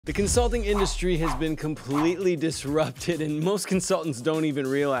The consulting industry has been completely disrupted, and most consultants don't even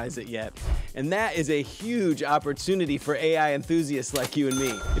realize it yet. And that is a huge opportunity for AI enthusiasts like you and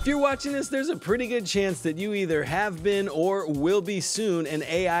me. If you're watching this, there's a pretty good chance that you either have been or will be soon an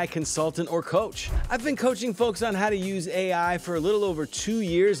AI consultant or coach. I've been coaching folks on how to use AI for a little over 2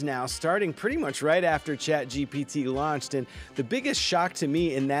 years now, starting pretty much right after ChatGPT launched. And the biggest shock to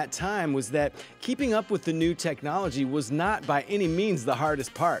me in that time was that keeping up with the new technology was not by any means the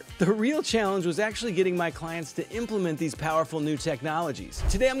hardest part. The real challenge was actually getting my clients to implement these powerful new technologies.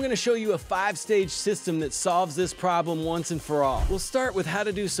 Today I'm going to show you a 5-stage system that solves this problem once and for all. We'll start with how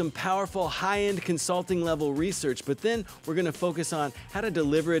to do some powerful high-end consulting level research, but then we're going to focus on how to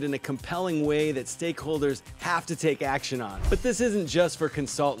deliver it in a compelling way that stakeholders have to take action on. But this isn't just for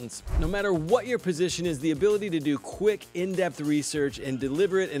consultants. No matter what your position is, the ability to do quick, in-depth research and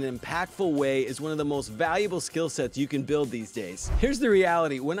deliver it in an impactful way is one of the most valuable skill sets you can build these days. Here's the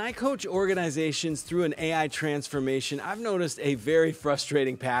reality. When I coach organizations through an AI transformation, I've noticed a very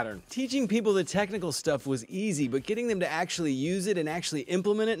frustrating pattern. Teaching people the technical stuff was easy, but getting them to actually use it and actually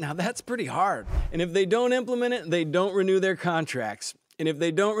implement it, now that's pretty hard. And if they don't implement it, they don't renew their contracts. And if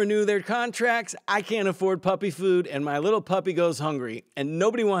they don't renew their contracts, I can't afford puppy food and my little puppy goes hungry. And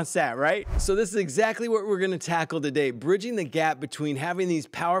nobody wants that, right? So this is exactly what we're gonna tackle today, bridging the gap between having these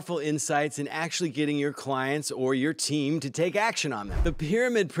powerful insights and actually getting your clients or your team to take action on them. The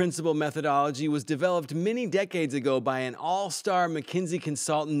pyramid principle methodology was developed many decades ago by an all-star McKinsey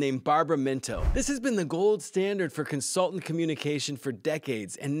consultant named Barbara Minto. This has been the gold standard for consultant communication for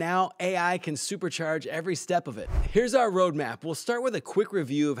decades, and now AI can supercharge every step of it. Here's our roadmap. We'll start with a quick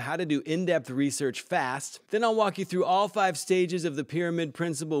review of how to do in-depth research fast. Then I'll walk you through all 5 stages of the pyramid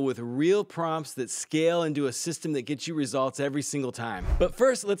principle with real prompts that scale into a system that gets you results every single time. But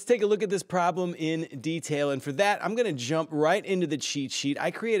first, let's take a look at this problem in detail. And for that, I'm gonna jump right into the cheat sheet. I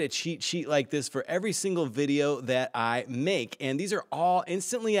create a cheat sheet like this for every single video that I make. And these are all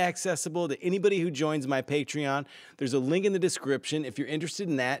instantly accessible to anybody who joins my Patreon. There's a link in the description. If you're interested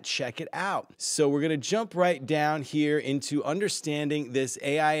in that, check it out. So we're gonna jump right down here into understanding this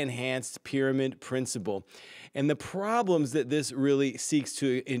AI-enhanced pyramid principle. And the problems that this really seeks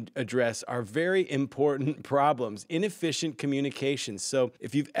to address are very important problems. Inefficient communication. So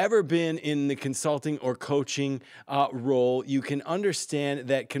if you've ever been in the consulting or coaching role, you can understand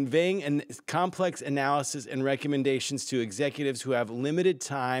that conveying complex analysis and recommendations to executives who have limited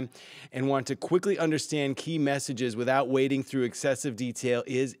time and want to quickly understand key messages without wading through excessive detail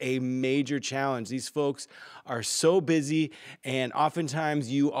is a major challenge. These folks are so busy, and oftentimes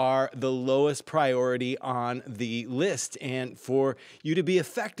you are the lowest priority on the list. And for you to be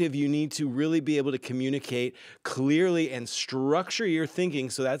effective, you need to really be able to communicate clearly and structure your thinking.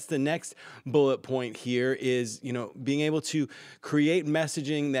 So that's the next bullet point here is, being able to create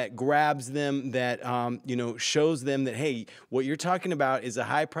messaging that grabs them, that, shows them that, hey, what you're talking about is a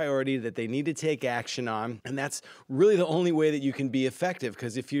high priority that they need to take action on. And that's really the only way that you can be effective.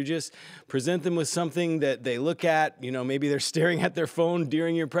 Because if you just present them with something that they look at, maybe they're staring at their phone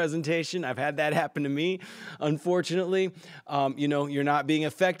during your presentation. I've had that happen to me, unfortunately. You're not being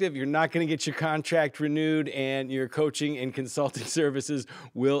effective. You're not going to get your contract renewed, and your coaching and consulting services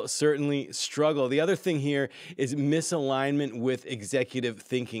will certainly struggle. The other thing here is misalignment with executive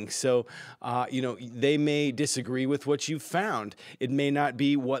thinking. So, they may disagree with what you've found. It may not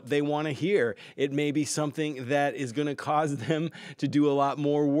be what they want to hear. It may be something that is going to cause them to do a lot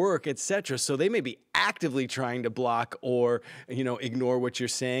more work, etc. So they may be actively trying to block or, ignore what you're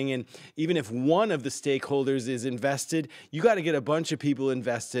saying. And even if one of the stakeholders is invested, you got to get a bunch of people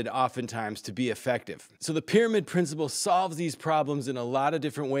invested oftentimes to be effective. So the pyramid principle solves these problems in a lot of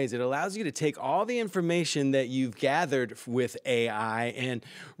different ways. It allows you to take all the information that you've gathered with AI and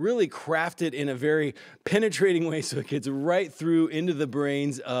really craft it in a very penetrating way so it gets right through into the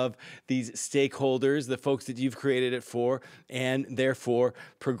brains of these stakeholders, the folks that you've created it for, and therefore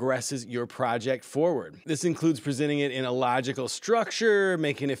progresses your project forward. This includes presenting it in a logical structure,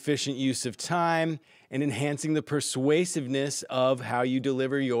 making efficient use of time, and enhancing the persuasiveness of how you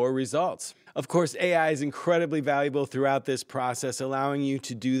deliver your results. Of course, AI is incredibly valuable throughout this process, allowing you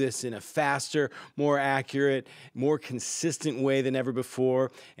to do this in a faster, more accurate, more consistent way than ever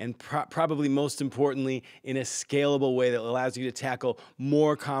before, and probably most importantly, in a scalable way that allows you to tackle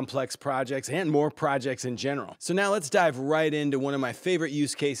more complex projects and more projects in general. So now let's dive right into one of my favorite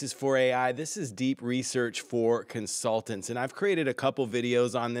use cases for AI. This is deep research for consultants, and I've created a couple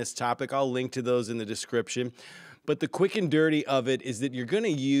videos on this topic. I'll link to those in the description. But the quick and dirty of it is that you're going to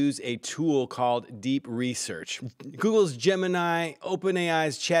use a tool called Deep Research. Google's Gemini,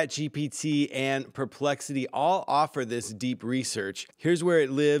 OpenAI's ChatGPT, and Perplexity all offer this Deep Research. Here's where it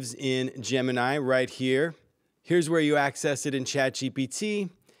lives in Gemini, right here. Here's where you access it in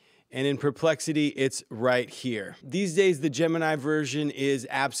ChatGPT. And in Perplexity, it's right here. These days, the Gemini version is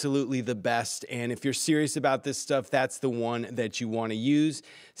absolutely the best. And if you're serious about this stuff, that's the one that you want to use.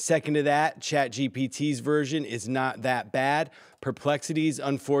 Second to that, ChatGPT's version is not that bad. Perplexity's,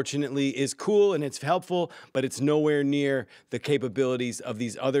 unfortunately, is cool and it's helpful, but it's nowhere near the capabilities of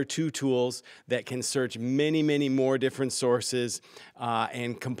these other two tools that can search many, many more different sources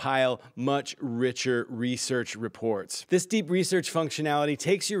and compile much richer research reports. This deep research functionality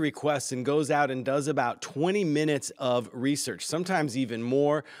takes your requests and goes out and does about 20 minutes of research, sometimes even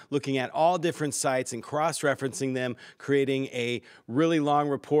more, looking at all different sites and cross-referencing them, creating a really long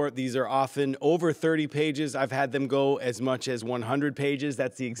report. These are often over 30 pages. I've had them go as much as 100 pages.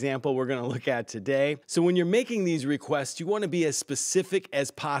 That's the example we're going to look at today. So when you're making these requests, you want to be as specific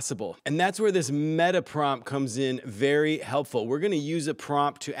as possible. And that's where this meta prompt comes in very helpful. We're going to use a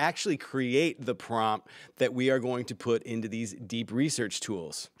prompt to actually create the prompt that we are going to put into these deep research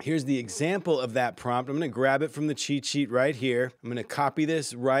tools. Here's the example of that prompt. I'm going to grab it from the cheat sheet right here. I'm going to copy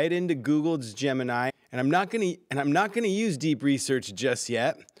this right into Google's Gemini. And I'm not going to use deep research just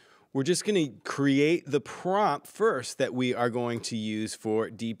yet. We're just going to create the prompt first that we are going to use for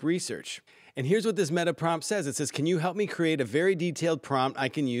deep research. And here's what this meta prompt says. It says, can you help me create a very detailed prompt I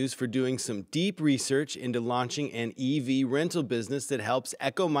can use for doing some deep research into launching an EV rental business that helps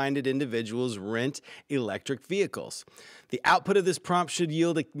eco-minded individuals rent electric vehicles? The output of this prompt should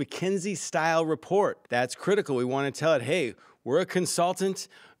yield a McKinsey-style report. That's critical. We want to tell it, hey, we're a consultant,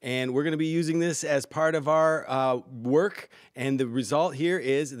 and we're going to be using this as part of our work. And the result here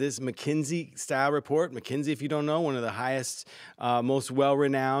is this McKinsey-style report. McKinsey, if you don't know, one of the highest, most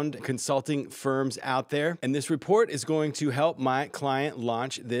well-renowned consulting firms out there. And this report is going to help my client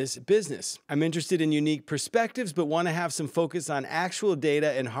launch this business. I'm interested in unique perspectives, but want to have some focus on actual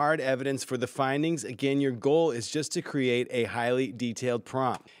data and hard evidence for the findings. Again, your goal is just to create a highly detailed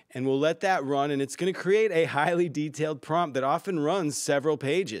prompt. And we'll let that run, and it's going to create a highly detailed prompt that often runs several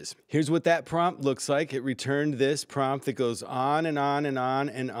pages. Here's what that prompt looks like. It returned this prompt that goes on and on and on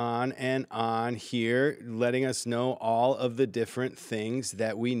and on and on here, letting us know all of the different things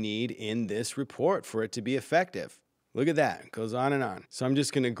that we need in this report for it to be effective. Look at that, it goes on and on. So I'm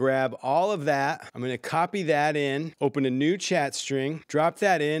just gonna grab all of that. I'm gonna copy that in, open a new chat string, drop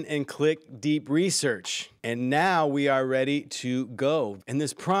that in, and click Deep Research. And now we are ready to go. And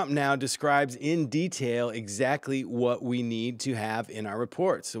this prompt now describes in detail exactly what we need to have in our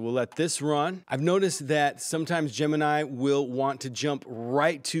report. So we'll let this run. I've noticed that sometimes Gemini will want to jump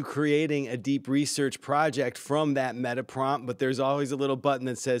right to creating a deep research project from that meta prompt, but there's always a little button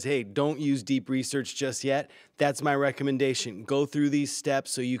that says, hey, don't use deep research just yet. That's my recommendation. Go through these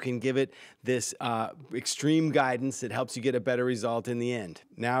steps so you can give it this extreme guidance that helps you get a better result in the end.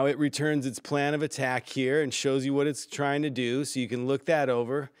 Now it returns its plan of attack here and shows you what it's trying to do, so you can look that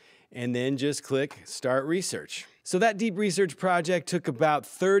over and then just click Start Research. So that deep research project took about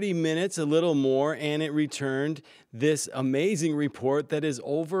 30 minutes, a little more, and it returned this amazing report that is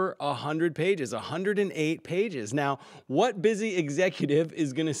over 100 pages, 108 pages. Now, what busy executive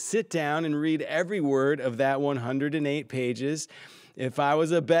is going to sit down and read every word of that 108 pages? If I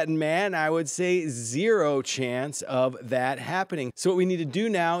was a betting man, I would say 0 chance of that happening. So what we need to do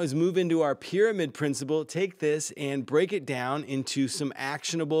now is move into our pyramid principle, take this and break it down into some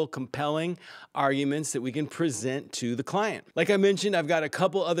actionable, compelling arguments that we can present to the client. Like I mentioned, I've got a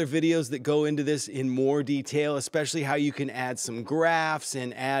couple other videos that go into this in more detail, especially how you can add some graphs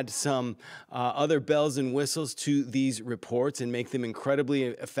and add some other bells and whistles to these reports and make them incredibly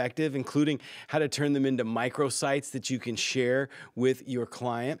effective, including how to turn them into microsites that you can share with your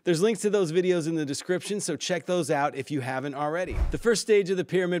client. There's links to those videos in the description, so check those out if you haven't already. The first stage of the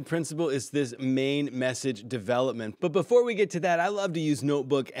pyramid principle is this main message development. But before we get to that, I love to use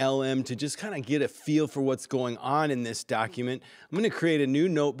NotebookLM to just kind of get a feel for what's going on in this document. I'm going to create a new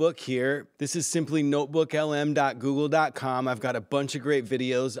notebook here. This is simply notebooklm.google.com. I've got a bunch of great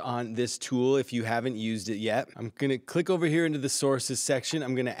videos on this tool if you haven't used it yet. I'm going to click over here into the sources section.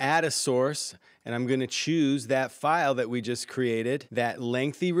 I'm going to add a source, and I'm going to choose that file that we just created, that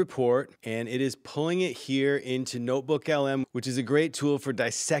lengthy report, and it is pulling it here into NotebookLM, which is a great tool for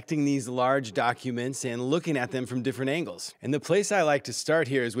dissecting these large documents and looking at them from different angles. And the place I like to start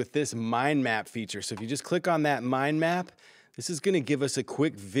here is with this mind map feature. So if you just click on that mind map, This is going to give us a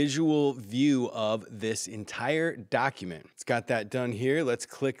quick visual view of this entire document. It's got that done here. Let's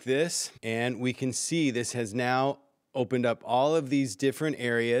click this, and we can see this has now opened up all of these different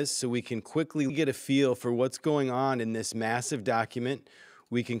areas so we can quickly get a feel for what's going on in this massive document.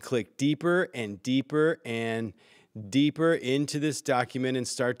 We can click deeper and deeper and deeper into this document and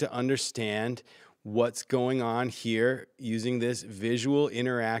start to understand what's going on here using this visual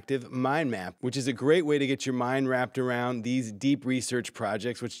interactive mind map, which is a great way to get your mind wrapped around these deep research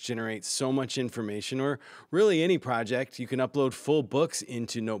projects, which generate so much information, or really any project. You can upload full books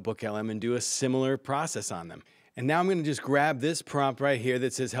into NotebookLM and do a similar process on them. And now I'm going to just grab this prompt right here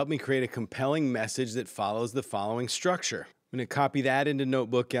that says, help me create a compelling message that follows the following structure. I'm going to copy that into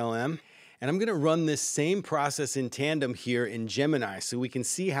NotebookLM. And I'm going to run this same process in tandem here in Gemini so we can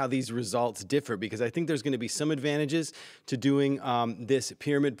see how these results differ, because I think there's going to be some advantages to doing this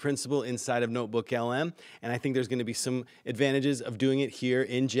pyramid principle inside of NotebookLM, and I think there's going to be some advantages of doing it here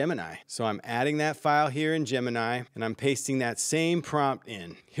in Gemini. So I'm adding that file here in Gemini, and I'm pasting that same prompt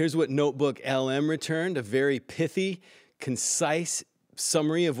in. Here's what NotebookLM returned: a very pithy, concise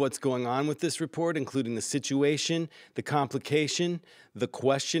summary of what's going on with this report, including the situation, the complication, the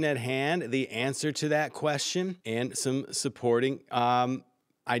question at hand, the answer to that question, and some supporting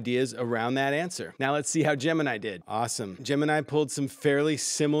ideas around that answer. Now let's see how Gemini did. Awesome. Gemini pulled some fairly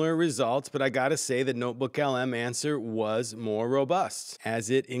similar results, but I gotta say the NotebookLM answer was more robust,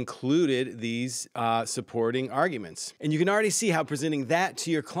 as it included these supporting arguments. And you can already see how presenting that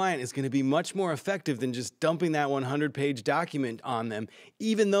to your client is gonna be much more effective than just dumping that 100-page document on them.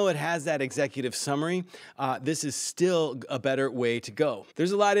 Even though it has that executive summary, this is still a better way to go.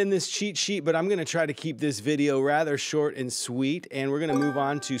 There's a lot in this cheat sheet, but I'm gonna try to keep this video rather short and sweet, and we're gonna move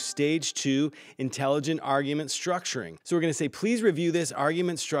on to stage 2, intelligent argument structuring. So we're going to say, please review this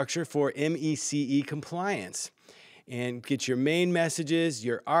argument structure for MECE compliance, and get your main messages,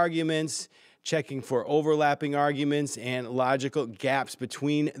 your arguments, checking for overlapping arguments and logical gaps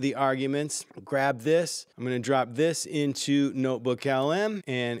between the arguments. Grab this. I'm going to drop this into NotebookLM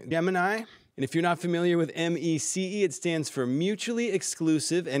and Gemini. And if you're not familiar with MECE, it stands for mutually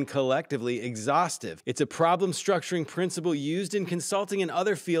exclusive and collectively exhaustive. It's a problem structuring principle used in consulting and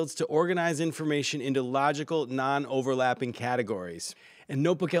other fields to organize information into logical, non-overlapping categories. And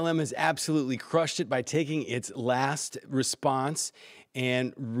NotebookLM has absolutely crushed it by taking its last response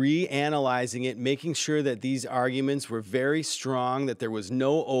and reanalyzing it, making sure that these arguments were very strong, that there was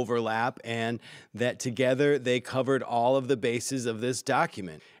no overlap, and that together they covered all of the bases of this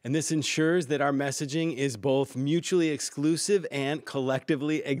document. And this ensures that our messaging is both mutually exclusive and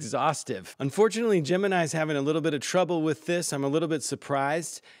collectively exhaustive. Unfortunately, Gemini's having a little bit of trouble with this. I'm a little bit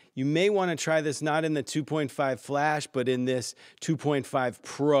surprised. You may want to try this not in the 2.5 Flash, but in this 2.5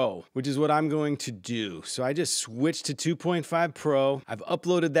 Pro, which is what I'm going to do. So I just switched to 2.5 Pro. I've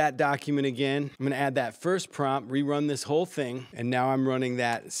uploaded that document again. I'm going to add that first prompt, rerun this whole thing, and now I'm running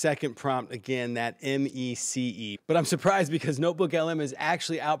that second prompt again, that MECE. But I'm surprised because NotebookLM is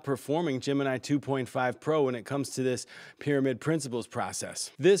actually outperforming Gemini 2.5 Pro when it comes to this pyramid principles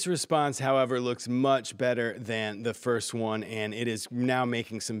process. This response, however, looks much better than the first one, and it is now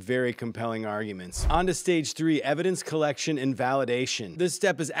making some very compelling arguments. On to stage 3, evidence collection and validation. This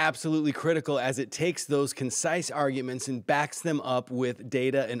step is absolutely critical as it takes those concise arguments and backs them up with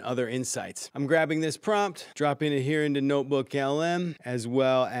data and other insights. I'm grabbing this prompt, dropping it here into NotebookLM as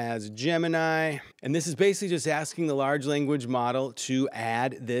well as Gemini. And this is basically just asking the large language model to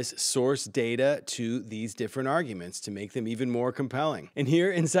add this source data to these different arguments to make them even more compelling. And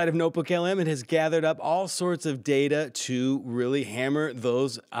here inside of NotebookLM, it has gathered up all sorts of data to really hammer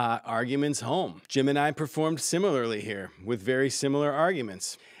those arguments home. Gemini performed similarly here with very similar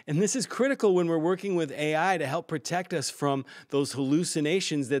arguments. And this is critical when we're working with AI to help protect us from those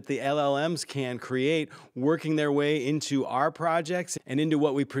hallucinations that the LLMs can create, working their way into our projects and into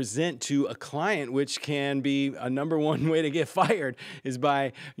what we present to a client, which can be a #1 way to get fired, is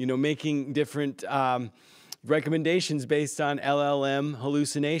by, making different recommendations based on LLM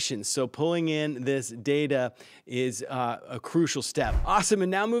hallucinations. So pulling in this data is a crucial step. Awesome,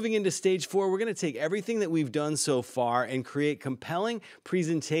 and now moving into stage 4, we're gonna take everything that we've done so far and create compelling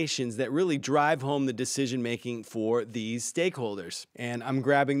presentations that really drive home the decision-making for these stakeholders. And I'm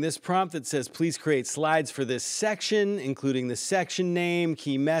grabbing this prompt that says, please create slides for this section, including the section name,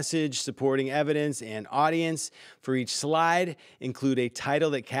 key message, supporting evidence, and audience. For each slide, include a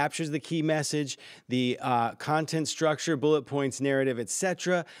title that captures the key message, the content structure, bullet points, narrative,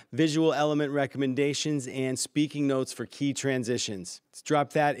 etc., visual element recommendations, and speaking notes for key transitions. Let's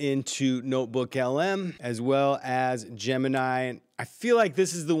drop that into NotebookLM as well as Gemini. I feel like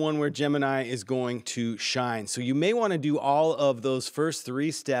this is the one where Gemini is going to shine. So you may want to do all of those first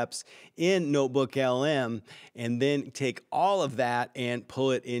 3 steps in NotebookLM and then take all of that and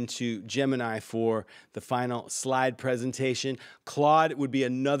pull it into Gemini for the final slide presentation. Claude would be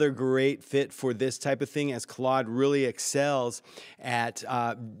another great fit for this type of thing, as Claude really excels at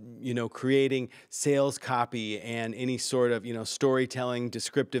creating sales copy and any sort of storytelling,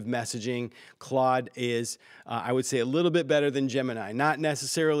 descriptive messaging. Claude is, I would say, a little bit better than Gemini. Not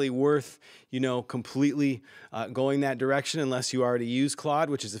necessarily worth, completely going that direction unless you already use Claude,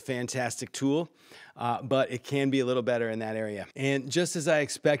 which is a fantastic tool, but it can be a little better in that area. And just as I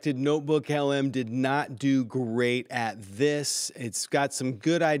expected, NotebookLM did not do great at this. It's got some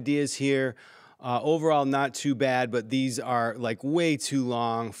good ideas here. Overall, not too bad, but these are like way too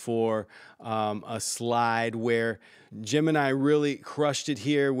long for a slide, where Gemini really crushed it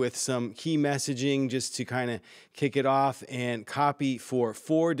here with some key messaging just to kind of kick it off, and copy for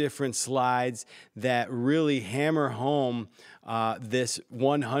 4 different slides that really hammer home this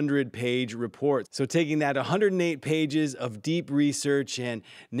 100-page report. So taking that 108 pages of deep research and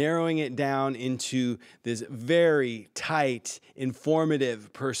narrowing it down into this very tight,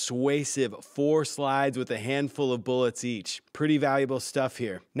 informative, persuasive 4 slides with a handful of bullets each. Pretty valuable stuff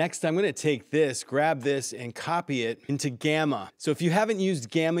here. Next, I'm going to take this, grab this, and copy it into Gamma. So if you haven't used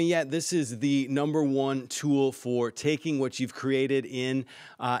Gamma yet, this is the #1 tool for taking what you've created in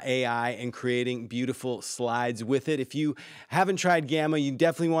AI and creating beautiful slides with it. If you haven't tried Gamma, you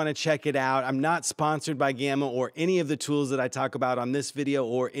definitely want to check it out. I'm not sponsored by Gamma or any of the tools that I talk about on this video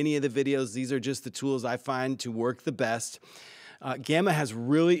or any of the videos. These are just the tools I find to work the best. Gamma has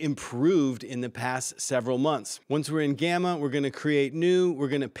really improved in the past several months. Once we're in Gamma, we're going to create new. We're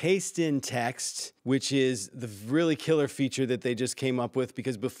going to paste in text, which is the really killer feature that they just came up with,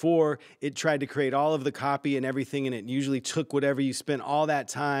 because before it tried to create all of the copy and everything, and it usually took whatever you spent all that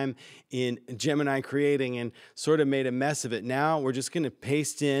time in Gemini creating and sort of made a mess of it. Now we're just going to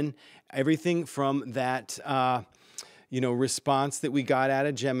paste in everything from that response that we got out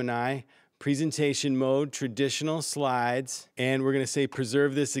of Gemini. Presentation mode, traditional slides, and we're going to say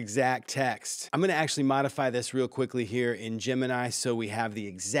preserve this exact text. I'm going to actually modify this real quickly here in Gemini so we have the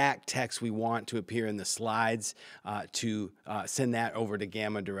exact text we want to appear in the slides to send that over to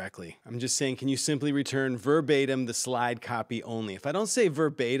Gamma directly. I'm just saying, can you simply return verbatim the slide copy only? If I don't say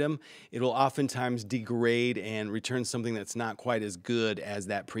verbatim, it will oftentimes degrade and return something that's not quite as good as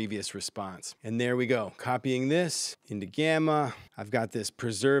that previous response. And there we go. Copying this into Gamma. I've got this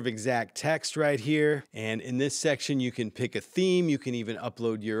preserve exact text right here. And in this section, you can pick a theme. You can even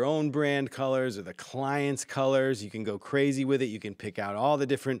upload your own brand colors or the client's colors. You can go crazy with it. You can pick out all the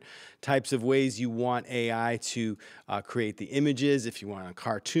different types of ways you want AI to create the images. If you want a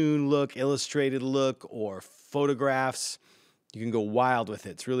cartoon look, illustrated look, or photographs, you can go wild with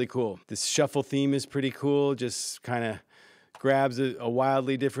it. It's really cool. This shuffle theme is pretty cool. Just kind of grabs a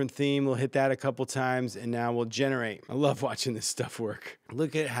wildly different theme. We'll hit that a couple times, and now we'll generate. I love watching this stuff work.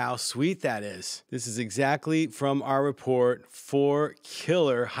 Look at how sweet that is. This is exactly from our report. 4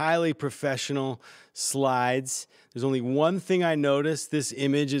 killer, highly professional slides. There's only one thing I noticed. This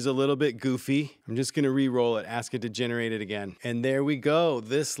image is a little bit goofy. I'm just going to re-roll it, ask it to generate it again. And there we go.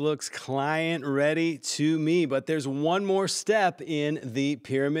 This looks client ready to me. But there's one more step in the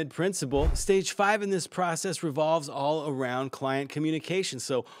pyramid principle. Stage 5 in this process revolves all around client communication.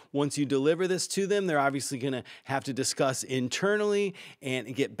 So once you deliver this to them, they're obviously going to have to discuss internally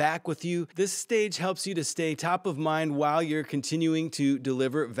and get back with you. This stage helps you to stay top of mind while you're continuing to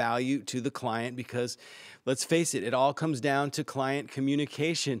deliver value to the client, because let's face it, it all comes down to client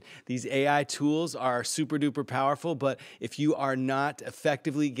communication. These AI tools are super duper powerful, but if you are not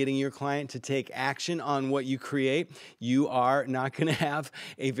effectively getting your client to take action on what you create, you are not going to have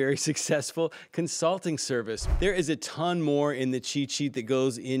a very successful consulting service. There is a ton more in the cheat sheet that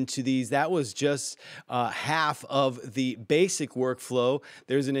goes into these. That was just half of the basic workflow.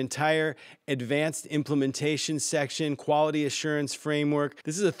 There's an entire advanced implementation section, quality assurance framework.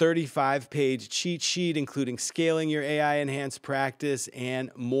 This is a 35-page cheat sheet, including scaling your AI enhanced practice and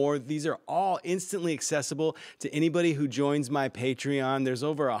more. These are all instantly accessible to anybody who joins my Patreon. There's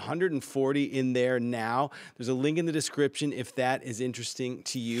over 140 in there now. There's a link in the description if that is interesting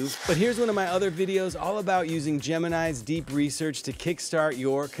to you. But here's one of my other videos all about using Gemini's Deep Research to kickstart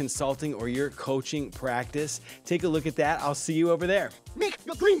your consulting or your coaching practice. Take a look at that. I'll see you over there. Make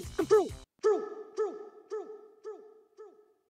your dreams come true.